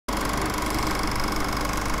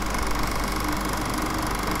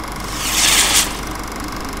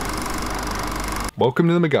Welcome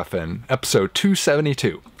to the MacGuffin, episode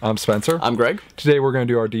 272. I'm Spencer. I'm Greg. Today we're going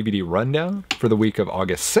to do our DVD rundown for the week of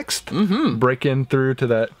August 6th. Break in through to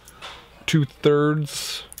that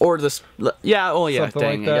 2/3. Or this, yeah, oh yeah, Something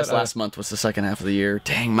dang, like that. I guess last month was the second half of the year.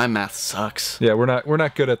 Dang, my math sucks. Yeah, we're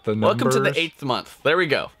not good at the numbers. Welcome to the 8th month. There we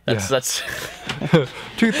go. That's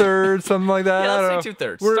 2/3, something like that. yeah, I don't let's say know.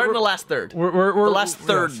 2/3. Starting the last third. We're the last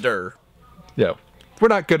third-der. Yeah. We're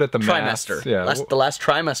not good at the Trimester. maths. Yeah. The last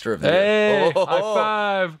trimester of the Hey, year. high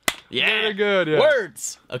five. Yeah. Very good, yeah.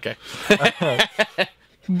 Words. Okay.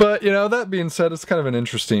 But, you know, that being said, it's kind of an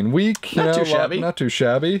interesting week. Not too shabby. Not too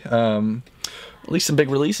shabby. At least some big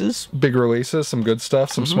releases. Big releases, some good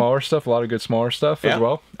stuff, some smaller stuff, a lot of good smaller stuff as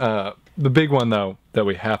well. The big one, though, that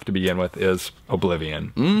we have to begin with is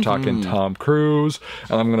Oblivion. Talking Tom Cruise,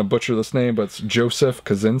 and I'm going to butcher this name, but it's Joseph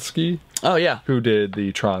Kosinski. Oh, yeah. Who did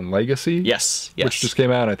the Tron Legacy. Yes. Which just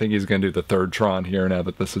came out. I think he's going to do the third Tron here now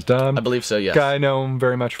that this is done. I believe so, yes. Guy known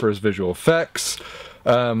very much for his visual effects.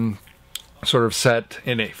 Sort of set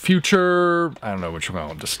in a future, I don't know which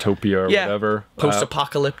one, dystopia or whatever.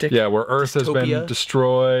 Post-apocalyptic. Yeah, where Earth has been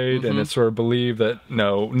destroyed, and it's sort of believed that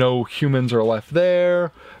no humans are left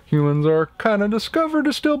there. Humans are kind of discovered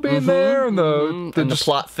as still being there, and the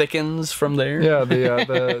plot thickens from there. Yeah,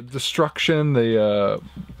 the destruction, the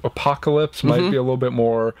apocalypse might be a little bit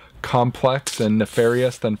more complex and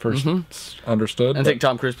nefarious than first understood. I think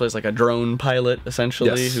Tom Cruise plays like a drone pilot,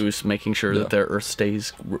 essentially, who's making sure that their Earth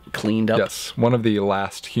stays cleaned up. Yes, one of the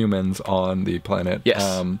last humans on the planet.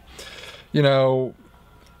 Yes. You know,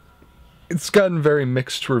 it's gotten very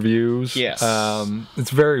mixed reviews. Yes.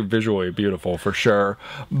 It's very visually beautiful for sure,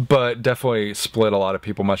 but definitely split a lot of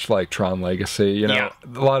people, much like Tron Legacy. You know,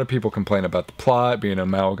 a lot of people complain about the plot being an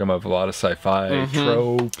amalgam of a lot of sci-fi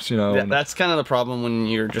tropes, you know. That's kind of the problem when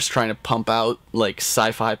you're just trying to pump out like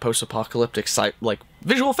sci-fi post-apocalyptic like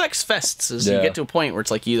visual effects fests, is you get to a point where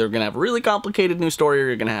it's like you're either going to have a really complicated new story or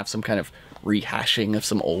you're going to have some kind of rehashing of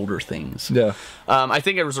some older things. Yeah. I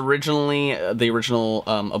think it was originally, the original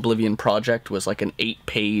Oblivion project was like an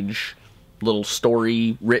 8-page little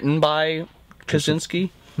story written by Kosinski,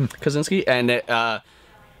 and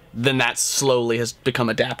then that slowly has become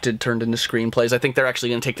adapted, turned into screenplays. I think they're actually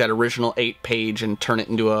going to take that original 8-page and turn it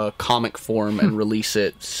into a comic form and release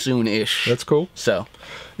it soon-ish. That's cool. So,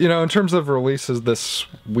 you know, in terms of releases this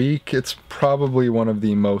week, it's probably one of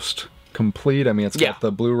the most complete. I mean, it's got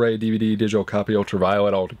the Blu-ray, DVD, digital copy,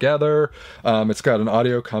 ultraviolet all together. It's got an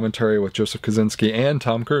audio commentary with Joseph Kosinski and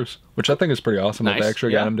Tom Cruise, which I think is pretty awesome that they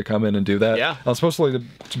actually got him to come in and do that. Yeah. It's supposed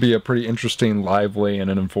to be a pretty interesting, lively,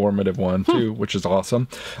 and an informative one, too, which is awesome.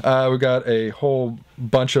 We got a whole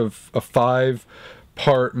bunch of a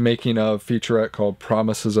 5-part making of featurette called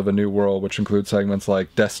Promises of a New World, which includes segments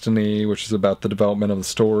like Destiny, which is about the development of the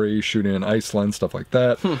story, shooting in Iceland, stuff like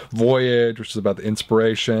that. Voyage, which is about the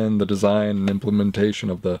inspiration, the design and implementation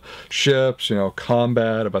of the ships, you know,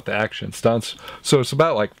 Combat, about the action stunts. So it's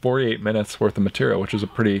about like 48 minutes worth of material, which is a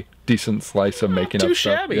pretty decent slice of making up stuff.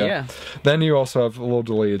 Shabby, yeah. Then you also have a little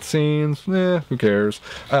deleted scenes. Who cares?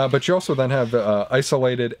 But you also then have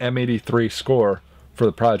isolated M83 score for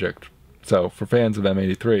the project. So for fans of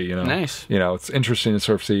M83, you know, you know, it's interesting to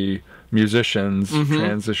sort of see musicians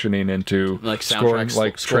transitioning into like scoring,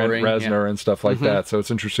 like Trent Reznor and stuff like that. So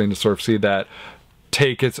it's interesting to sort of see that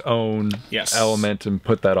take its own element and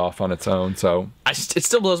put that off on its own. So it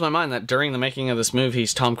still blows my mind that during the making of this movie,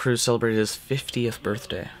 Tom Cruise celebrated his 50th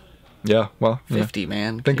birthday. Yeah, well, 50,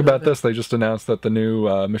 man. Think about this. They just announced that the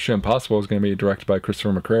new Mission Impossible is going to be directed by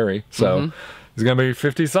Christopher McQuarrie. So he's going to be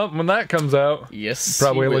 50-something when that comes out. Yes,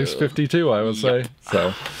 probably at least 52, I would say.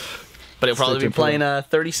 So, but he'll probably be playing a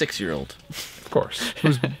 36-year-old. Of course.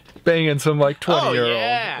 Who's banging some, like, 20-year-old. Oh,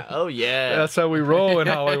 yeah. Oh, yeah. That's how we roll in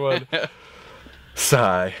Hollywood.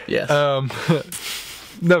 Sigh. Yes.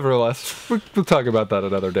 Nevertheless, we'll talk about that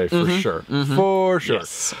another day for sure. For sure.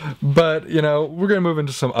 Yes. But, you know, we're going to move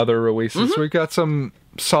into some other releases. So we've got some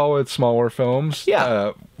solid, smaller films.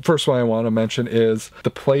 Yeah. First one I want to mention is The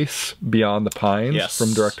Place Beyond the Pines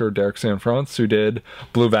from director Derek Cianfrance, who did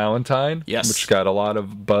Blue Valentine, which got a lot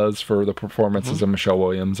of buzz for the performances of Michelle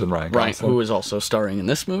Williams and Ryan Gosling. Who is also starring in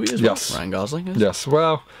this movie as well. Ryan Gosling is. Yes.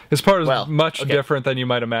 Well, his part is much different than you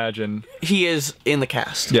might imagine. He is in the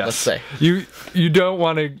cast, let's say. You don't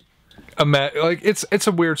want to like it's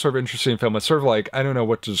a weird sort of interesting film. It's sort of like, I don't know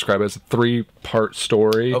what to describe it as, a 3-part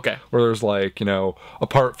story. Okay. Where there's like, you know, a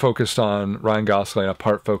part focused on Ryan Gosling, a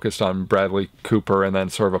part focused on Bradley Cooper, and then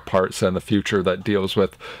sort of a part set in the future that deals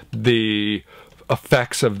with the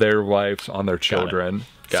effects of their lives on their children.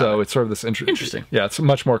 So it's sort of this interesting. Yeah, it's a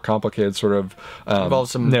much more complicated sort of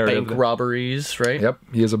involves some narrative. bank robberies, right? Yep,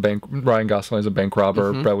 he is a bank. Ryan Gosling is a bank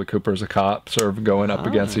robber. Bradley Cooper is a cop, sort of going up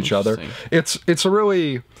against each other. It's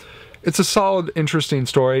a solid, interesting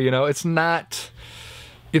story. You know, it's not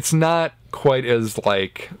quite as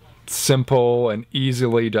like simple and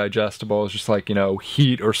easily digestible as just like, you know,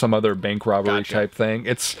 Heat or some other bank robbery type thing.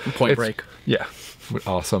 It's Point Break. Yeah.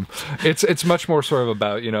 Awesome. It's much more sort of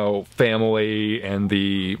about, you know, family and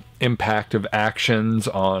the impact of actions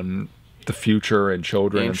on the future and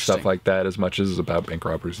children and stuff like that, as much as it's about bank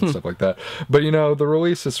robberies and stuff like that. But, you know, the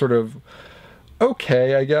release is sort of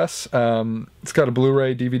okay, I guess. It's got a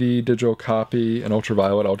Blu-ray, DVD, digital copy, and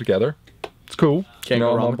ultraviolet all together. It's cool. Can't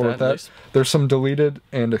go wrong with that. There's some deleted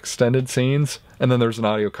and extended scenes, and then there's an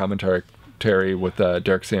audio commentary with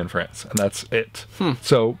Derek Cianfrance, and that's it.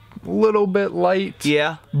 So a little bit light,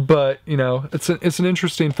 but you know, it's an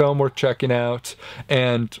interesting film worth checking out,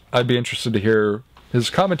 and I'd be interested to hear his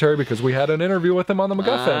commentary because we had an interview with him on the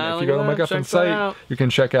MacGuffin. If you go to the MacGuffin site, you can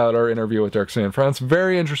check out our interview with Derek Cianfrance.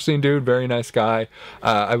 Very interesting dude, very nice guy.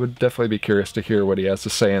 I would definitely be curious to hear what he has to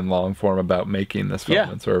say in long form about making this film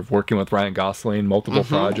and sort of working with Ryan Gosling, multiple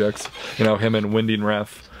projects. You know, him and Winding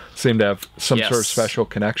Ref seem to have some sort of special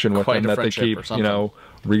connection with him that they keep, you know,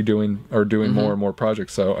 redoing or doing more and more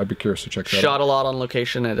projects. So I'd be curious to check that out. Shot a lot on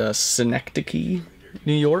location at Synecdoche,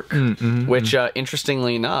 New York, which,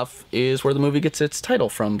 interestingly enough, is where the movie gets its title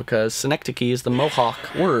from, because Synecdoche is the Mohawk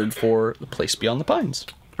word for the place beyond the pines,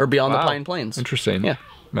 or beyond the Pine Plains. Interesting. Yeah.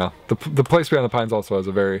 Well, the place beyond the pines also has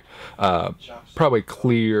a very probably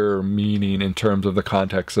clear meaning in terms of the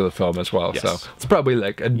context of the film as well. So it's probably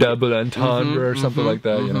like a double entendre or something like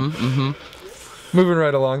that. You know. Moving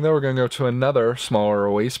right along, though, we're going to go to another smaller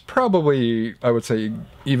release, probably, I would say,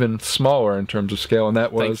 even smaller in terms of scale, and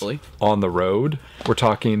that was On the Road. We're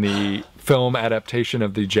talking the film adaptation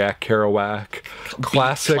of the Jack Kerouac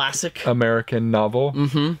classic American novel.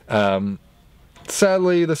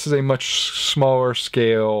 Sadly, this is a much smaller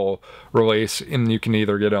scale release, and you can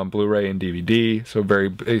either get it on Blu-ray and DVD, so very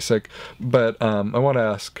basic. But I want to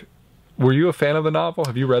ask, were you a fan of the novel?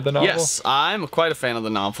 Have you read the novel? Yes, I'm quite a fan of the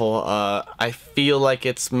novel. I feel like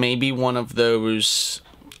it's maybe one of those...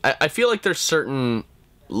 I feel like there's certain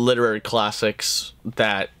literary classics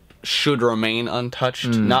that should remain untouched,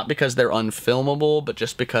 not because they're unfilmable, but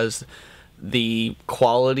just because the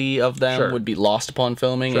quality of them would be lost upon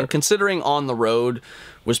filming. And considering On the Road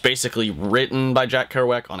was basically written by Jack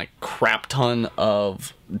Kerouac on a crap ton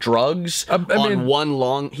of drugs,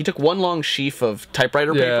 he took one long sheaf of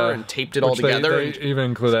typewriter paper and taped it all together. They even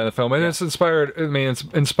include that in the film, and it's inspired. I mean, it's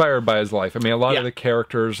inspired by his life. I mean, a lot of the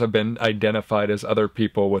characters have been identified as other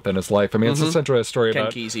people within his life. I mean, it's essentially a story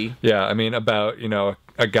about Ken Kesey. Yeah, I mean, about, you know,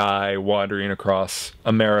 a guy wandering across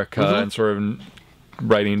America and sort of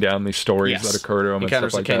writing down these stories that occur to him and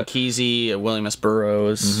stuff like Ken Kesey, William S.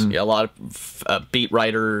 Burroughs, a lot of beat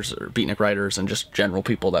writers, or beatnik writers, and just general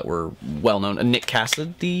people that were well known. Nick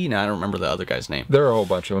Cassidy, no, I don't remember the other guy's name. There are a whole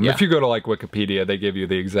bunch of them. If you go to like Wikipedia, they give you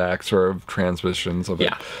the exact sort of transmissions of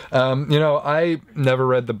it. You know, I never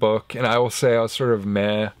read the book, and I will say I was sort of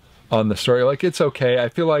meh on the story. Like, it's okay. I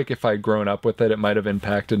feel like if I'd grown up with it, it might have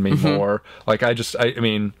impacted me more. Like, I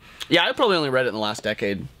mean... Yeah, I probably only read it in the last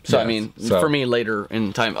decade. So, I mean, for me, later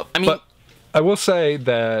in time... I mean... But I will say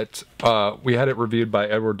that we had it reviewed by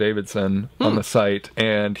Edward Davidson on the site,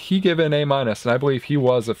 and he gave it an A-, and I believe he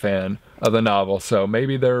was a fan of the novel. So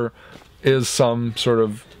maybe there is some sort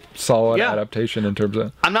of solid adaptation in terms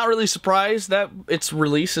of... I'm not really surprised that its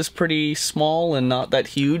release is pretty small and not that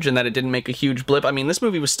huge, and that it didn't make a huge blip. I mean, this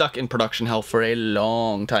movie was stuck in production hell for a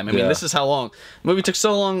long time. I mean, this is how long. The movie took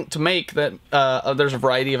so long to make that there's a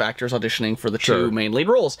variety of actors auditioning for the two main lead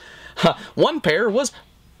roles. One pair was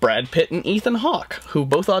Brad Pitt and Ethan Hawke, who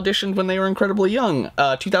both auditioned when they were incredibly young.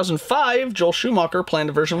 2005, Joel Schumacher planned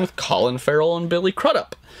a version with Colin Farrell and Billy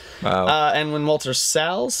Crudup. Wow. And when Walter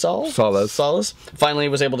Salles finally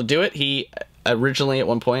was able to do it, he originally at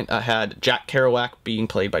one point had Jack Kerouac being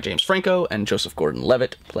played by James Franco and Joseph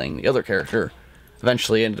Gordon-Levitt playing the other character.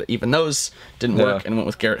 Eventually, even those didn't work, and went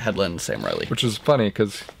with Garrett Hedlund and Sam Riley. Which is funny,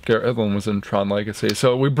 because Garrett Hedlund was in Tron Legacy,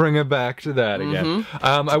 so we bring it back to that again.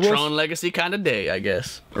 Tron Legacy kind of day, I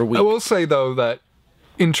guess. Or week. I will say, though, that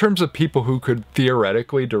in terms of people who could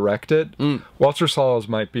theoretically direct it, Walter Salles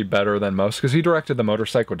might be better than most, because he directed The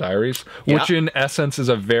Motorcycle Diaries, which in essence is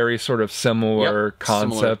a very sort of similar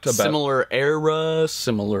concept. Similar era,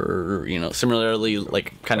 similar, you know, similarly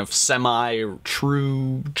like kind of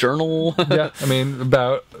semi-true journal. Yeah, I mean,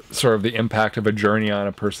 about sort of the impact of a journey on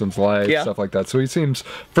a person's life, stuff like that. So he seems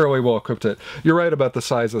fairly well equipped. You're right about the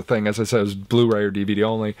size of the thing. As I said, it was Blu-ray or DVD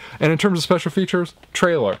only. And in terms of special features,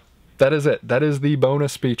 trailer. That is it. That is the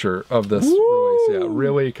bonus feature of this release. Yeah,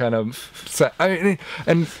 really kind of... I mean,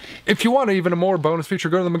 and if you want even a more bonus feature,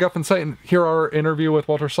 go to the MacGuffin site and hear our interview with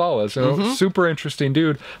Walter Salles. You know, super interesting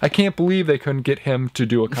dude. I can't believe they couldn't get him to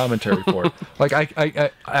do a commentary for it. Like, I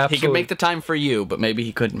absolutely... He could make the time for you, but maybe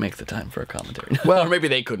he couldn't make the time for a commentary. Well, or maybe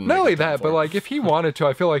they couldn't not only that, but like, if he wanted to,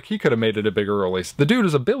 I feel like he could have made it a bigger release. The dude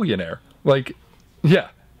is a billionaire. Like, yeah.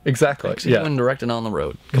 Exactly. Yeah. Even directing on the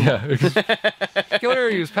road.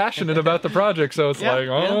 Clearly he was passionate about the project, so it's like,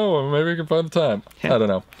 oh, maybe we can find the time. I don't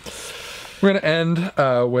know. We're going to end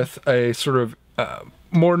with a sort of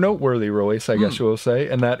more noteworthy release, I guess you will say,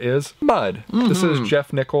 and that is Mud. This is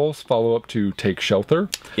Jeff Nichols' follow-up to Take Shelter.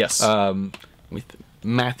 Yes. With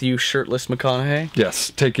Matthew Shirtless McConaughey.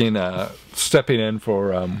 Yes, stepping in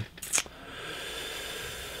for...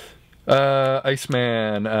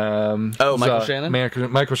 Iceman. Michael Shannon?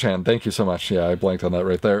 Michael Shannon, thank you so much. Yeah, I blanked on that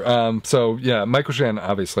right there. So, yeah, Michael Shannon,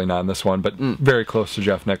 obviously not in this one, but very close to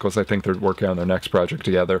Jeff Nichols. I think they're working on their next project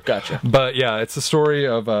together. Gotcha. But, yeah, it's the story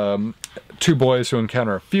of two boys who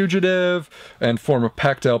encounter a fugitive and form a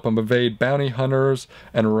pact to help him evade bounty hunters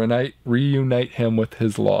and reunite him with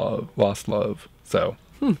his lost love. So,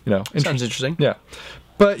 you know. Sounds interesting. Yeah.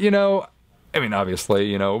 But, you know... I mean,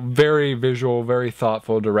 obviously, you know, very visual, very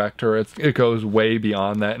thoughtful director. It goes way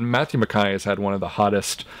beyond that. And Matthew McConaughey has had one of the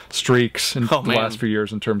hottest streaks in the last few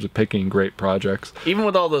years in terms of picking great projects. Even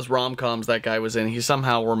with all those rom-coms that guy was in, he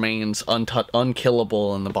somehow remains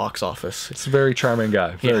unkillable in the box office. It's a very charming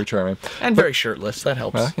guy. Very charming. And very shirtless. That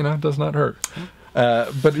helps. Well, you know, it does not hurt.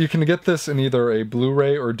 But you can get this in either a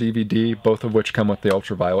Blu-ray or DVD, both of which come with the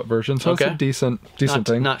ultraviolet version. So it's a decent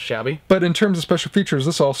thing. Not shabby. But in terms of special features,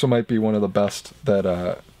 this also might be one of the best that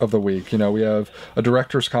of the week. You know, we have a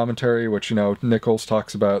director's commentary, which, you know, Nichols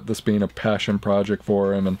talks about this being a passion project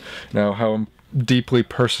for him, and, you know, how deeply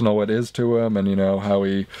personal it is to him, and, you know, how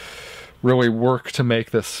he really worked to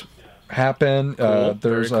make this happen.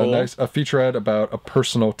 There's a featurette about a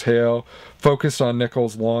personal tale focused on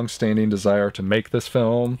Nichols' long-standing desire to make this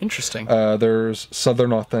film. Interesting. There's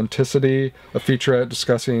Southern Authenticity, a featurette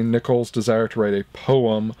discussing Nichols' desire to write a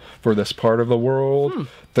poem for this part of the world.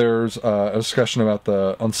 There's a discussion about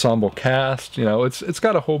the ensemble cast. You know, it's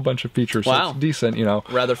got a whole bunch of features. So it's decent, you know.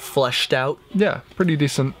 Rather fleshed out. Yeah, pretty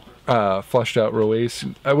decent. Fleshed out release.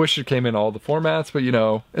 I wish it came in all the formats, but you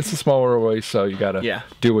know, it's a smaller release, so you gotta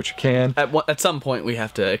do what you can. At some point, we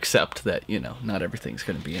have to accept that, you know, not everything's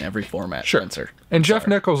going to be in every format. Sure. And Jeff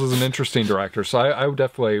Nichols is an interesting director, so I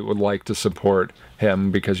definitely would like to support him,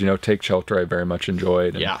 because, you know, Take Shelter I very much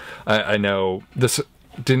enjoyed. And I know this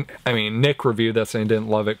Nick reviewed this and he didn't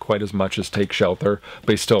love it quite as much as Take Shelter,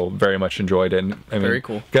 but he still very much enjoyed it. And I mean, very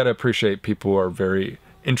cool. Gotta appreciate people who are very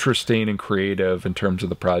interesting and creative in terms of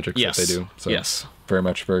the projects that they do. So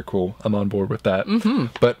very cool. I'm on board with that.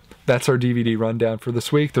 But that's our DVD rundown for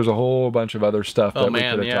this week. There's a whole bunch of other stuff that we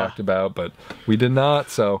could have talked about, but we did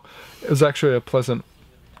not. So it was actually a pleasant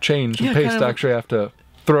change of pace to actually have to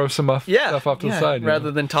throw some stuff off to the side.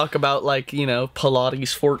 Rather than talk about, like, you know,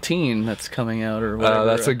 Pilates 14 that's coming out or whatever.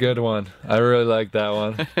 That's a good one. I really like that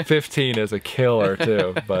one. 15 is a killer,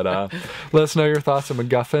 too. But let us know your thoughts on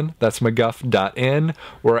MacGuffin. That's MacGuff.in.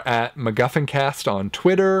 We're at MacGuffinCast on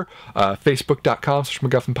Twitter,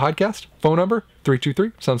 Facebook.com/MacGuffin Podcast. Phone number,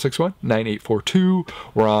 323-761-9842.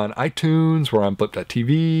 We're on iTunes. We're on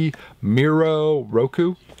Blip.tv, Miro,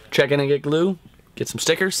 Roku. Check in and get glue. Get some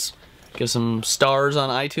stickers. Give some stars on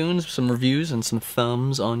iTunes, some reviews, and some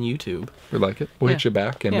thumbs on YouTube. We like it. We'll hit you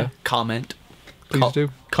back. And comment. Please do.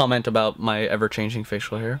 Comment about my ever-changing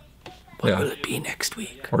facial hair. What will it be next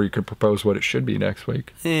week? Or you could propose what it should be next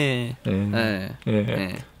week. And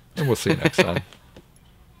we'll see you next time.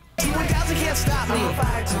 T-1000 can't stop me. I'm on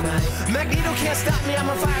fire tonight. Magneto can't stop me. I'm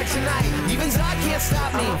on fire tonight. Even Zod can't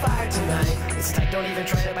stop me. I'm on fire tonight. It's tight, don't even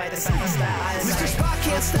try to bite the side. Mr. Spock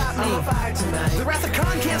can't stop me. I'm on fire tonight. The Wrath of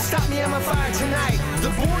Khan can't stop me. I'm on fire tonight. The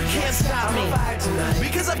Borg can't stop me. I'm on fire tonight.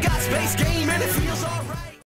 Because I've got space game and it feels alright.